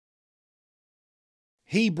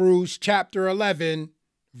Hebrews chapter 11,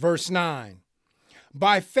 verse 9.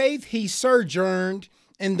 By faith he sojourned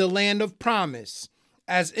in the land of promise,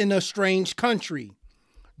 as in a strange country,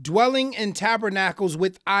 dwelling in tabernacles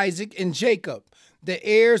with Isaac and Jacob, the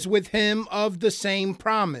heirs with him of the same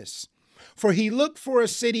promise. For he looked for a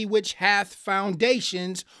city which hath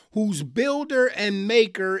foundations, whose builder and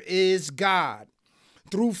maker is God.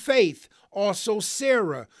 Through faith also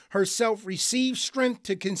Sarah herself received strength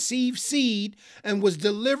to conceive seed, and was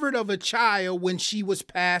delivered of a child when she was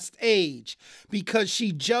past age, because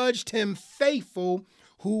she judged him faithful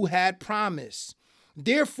who had promised.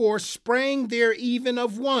 Therefore sprang there even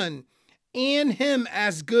of one, and him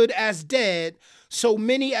as good as dead, so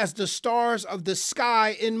many as the stars of the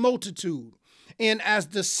sky in multitude, and as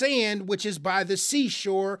the sand which is by the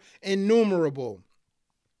seashore innumerable.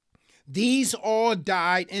 These all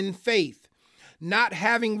died in faith, not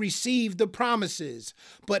having received the promises,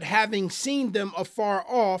 but having seen them afar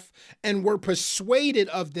off, and were persuaded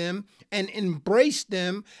of them, and embraced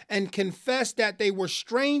them, and confessed that they were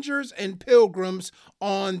strangers and pilgrims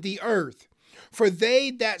on the earth. For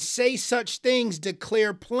they that say such things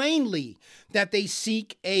declare plainly that they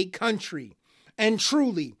seek a country. And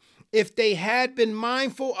truly, if they had been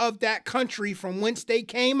mindful of that country from whence they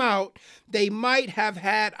came out, they might have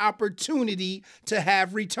had opportunity to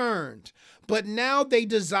have returned. But now they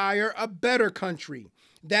desire a better country,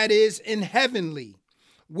 that is, in heavenly.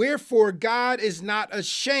 Wherefore God is not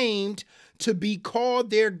ashamed to be called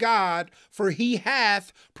their God, for he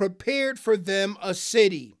hath prepared for them a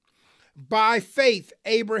city. By faith,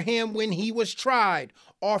 Abraham, when he was tried,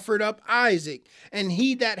 offered up Isaac, and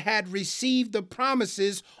he that had received the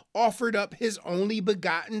promises offered up his only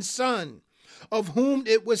begotten son, of whom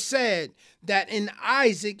it was said, that in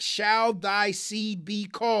Isaac shall thy seed be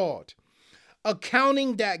called,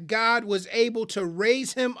 accounting that God was able to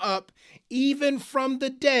raise him up even from the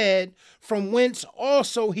dead, from whence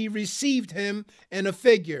also he received him in a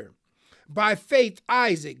figure. By faith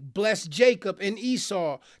Isaac blessed Jacob and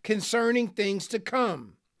Esau concerning things to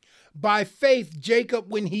come. By faith Jacob,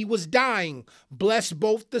 when he was dying, blessed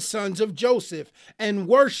both the sons of Joseph, and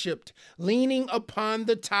worshipped, leaning upon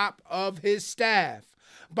the top of his staff.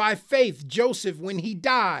 By faith Joseph, when he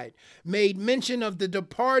died, made mention of the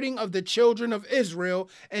departing of the children of Israel,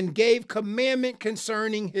 and gave commandment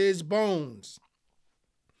concerning his bones.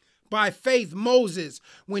 By faith Moses,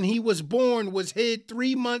 when he was born, was hid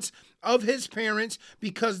 3 months of his parents,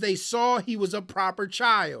 because they saw he was a proper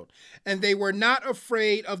child, and they were not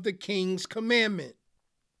afraid of the king's commandment.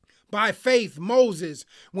 By faith Moses,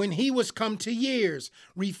 when he was come to years,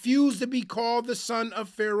 refused to be called the son of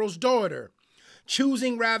Pharaoh's daughter,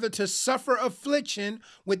 choosing rather to suffer affliction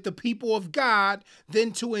with the people of God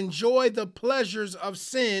than to enjoy the pleasures of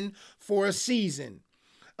sin for a season,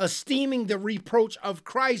 esteeming the reproach of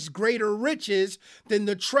Christ greater riches than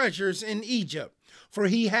the treasures in Egypt, for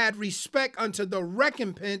he had respect unto the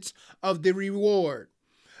recompense of the reward.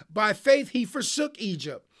 By faith he forsook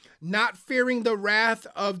Egypt, not fearing the wrath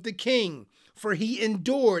of the king, for he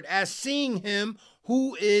endured as seeing him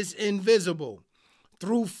who is invisible.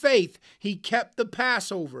 Through faith he kept the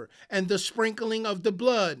Passover and the sprinkling of the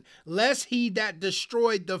blood, lest he that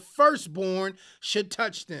destroyed the firstborn should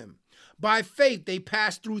touch them. By faith they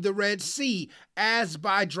passed through the Red Sea as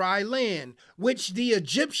by dry land, which the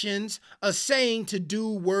Egyptians, assaying to do,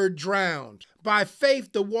 were drowned. By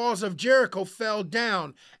faith the walls of Jericho fell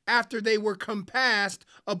down after they were compassed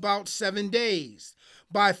about 7 days.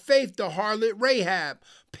 By faith the harlot Rahab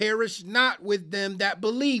perished not with them that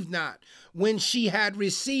believed not, when she had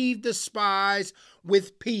received the spies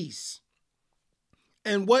with peace.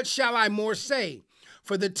 And what shall I more say?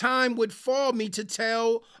 For the time would fall me to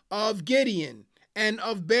tell of Gideon, and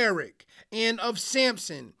of Barak, and of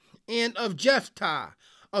Samson, and of Jephthah,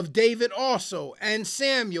 of David also, and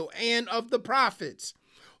Samuel, and of the prophets,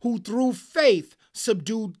 who through faith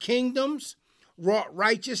subdued kingdoms, wrought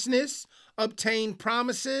righteousness, obtained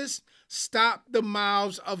promises, stopped the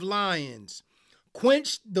mouths of lions,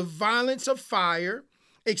 quenched the violence of fire,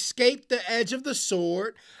 escaped the edge of the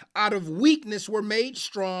sword, out of weakness were made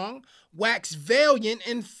strong, waxed valiant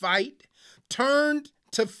in fight, turned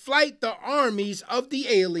to flight the armies of the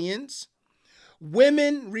aliens.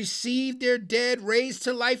 Women received their dead raised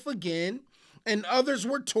to life again, and others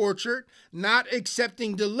were tortured, not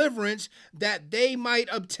accepting deliverance, that they might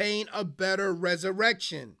obtain a better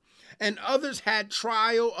resurrection. And others had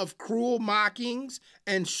trial of cruel mockings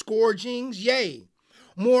and scourgings, yea,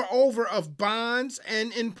 moreover of bonds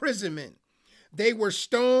and imprisonment. They were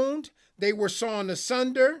stoned, they were sawn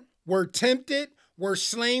asunder, were tempted, were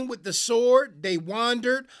slain with the sword. They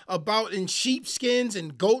wandered about in sheepskins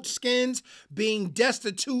and goatskins, being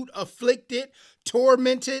destitute, afflicted,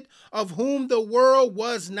 tormented, of whom the world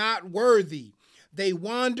was not worthy. They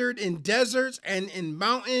wandered in deserts and in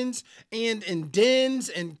mountains and in dens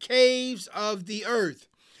and caves of the earth.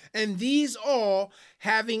 And these all,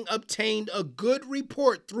 having obtained a good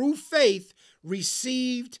report through faith,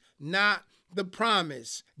 received not the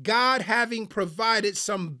promise, God having provided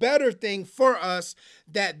some better thing for us,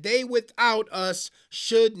 that they without us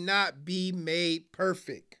should not be made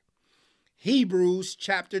perfect. Hebrews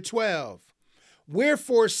chapter 12.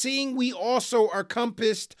 Wherefore, seeing we also are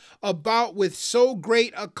compassed about with so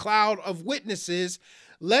great a cloud of witnesses,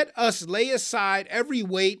 let us lay aside every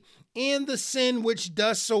weight and the sin which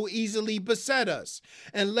does so easily beset us,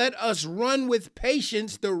 and let us run with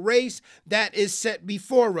patience the race that is set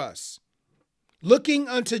before us, looking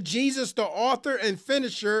unto Jesus, the author and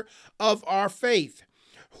finisher of our faith,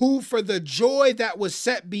 who for the joy that was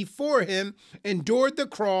set before him endured the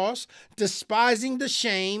cross, despising the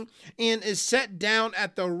shame, and is set down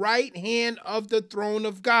at the right hand of the throne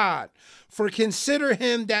of God. For consider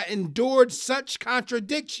him that endured such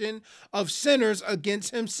contradiction of sinners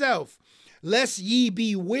against himself, lest ye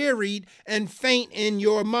be wearied and faint in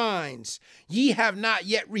your minds. Ye have not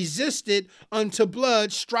yet resisted unto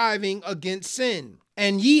blood, striving against sin.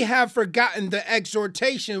 And ye have forgotten the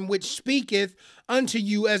exhortation which speaketh unto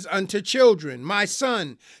you as unto children. My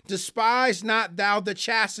son, despise not thou the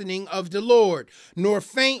chastening of the Lord, nor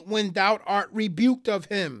faint when thou art rebuked of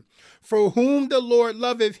him. For whom the Lord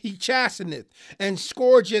loveth, he chasteneth, and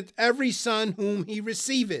scourgeth every son whom he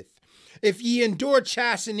receiveth. If ye endure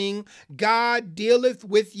chastening, God dealeth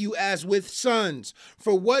with you as with sons.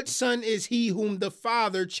 For what son is he whom the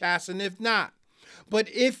Father chasteneth not? But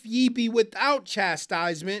if ye be without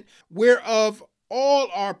chastisement, whereof all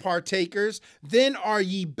are partakers, then are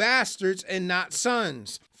ye bastards and not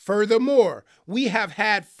sons. Furthermore, we have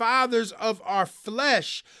had fathers of our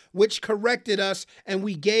flesh which corrected us, and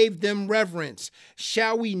we gave them reverence.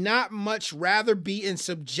 Shall we not much rather be in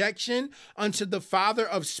subjection unto the Father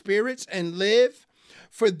of spirits and live?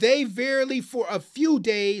 For they verily for a few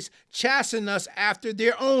days chasten us after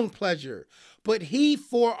their own pleasure, but he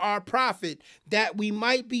for our profit, that we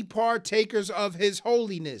might be partakers of his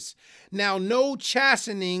holiness. Now no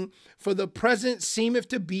chastening for the present seemeth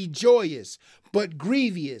to be joyous, but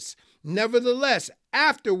grievous. Nevertheless,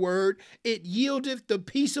 afterward it yieldeth the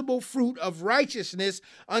peaceable fruit of righteousness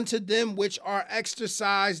unto them which are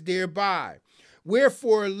exercised thereby.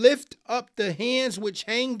 Wherefore lift up the hands which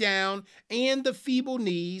hang down, and the feeble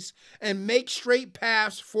knees, and make straight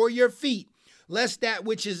paths for your feet, lest that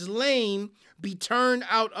which is lame be turned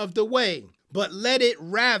out of the way, but let it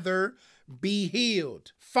rather be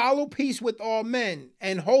healed. Follow peace with all men,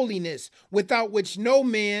 and holiness, without which no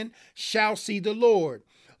man shall see the Lord.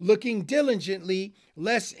 Looking diligently,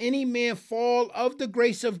 lest any man fall of the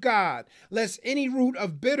grace of God, lest any root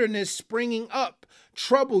of bitterness springing up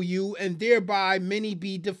trouble you, and thereby many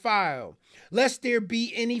be defiled. Lest there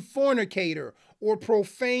be any fornicator or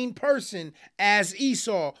profane person, as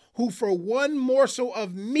Esau, who for one morsel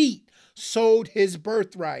of meat sold his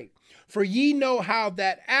birthright. For ye know how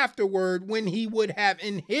that afterward, when he would have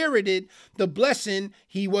inherited the blessing,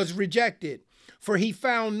 he was rejected. For he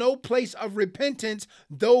found no place of repentance,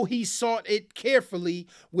 though he sought it carefully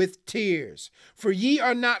with tears. For ye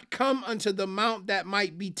are not come unto the mount that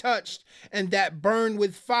might be touched, and that burned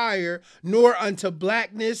with fire, nor unto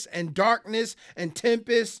blackness and darkness and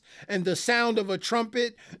tempest, and the sound of a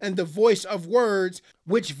trumpet, and the voice of words,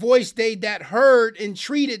 which voice they that heard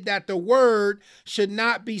entreated that the word should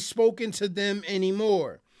not be spoken to them any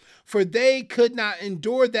more. For they could not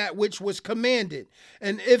endure that which was commanded.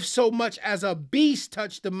 And if so much as a beast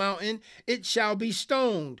touch the mountain, it shall be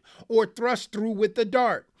stoned, or thrust through with the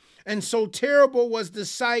dart. And so terrible was the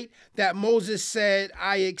sight that Moses said,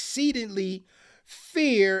 I exceedingly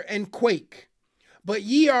fear and quake. But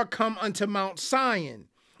ye are come unto Mount Sion,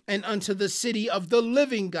 and unto the city of the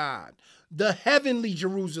living God, the heavenly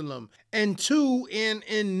Jerusalem, and to an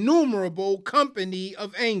innumerable company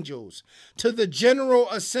of angels, to the general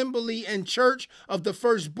assembly and church of the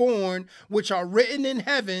firstborn, which are written in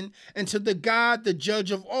heaven, and to the God, the judge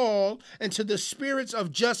of all, and to the spirits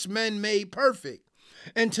of just men made perfect,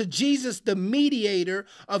 and to Jesus, the mediator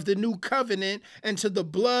of the new covenant, and to the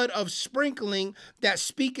blood of sprinkling that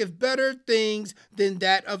speaketh better things than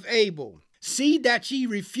that of Abel. See that ye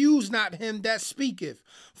refuse not him that speaketh.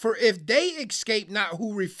 For if they escape not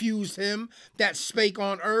who refused him that spake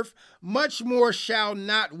on earth, much more shall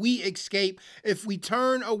not we escape if we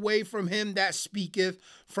turn away from him that speaketh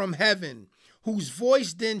from heaven, whose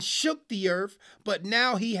voice then shook the earth, but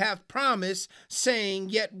now he hath promised, saying,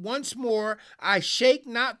 Yet once more I shake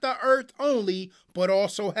not the earth only, but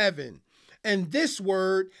also heaven. And this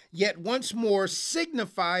word, yet once more,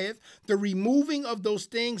 signifieth the removing of those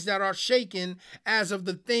things that are shaken, as of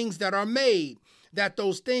the things that are made, that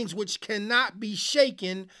those things which cannot be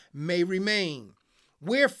shaken may remain.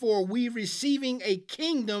 Wherefore, we receiving a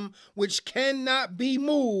kingdom which cannot be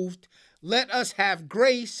moved, let us have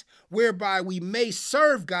grace whereby we may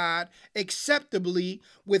serve God acceptably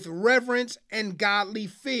with reverence and godly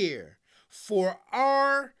fear. For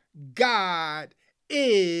our God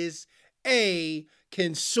is a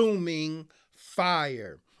consuming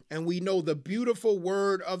fire. And we know the beautiful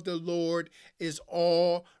word of the Lord is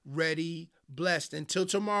already blessed. Until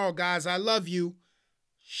tomorrow, guys, I love you.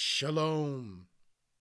 Shalom.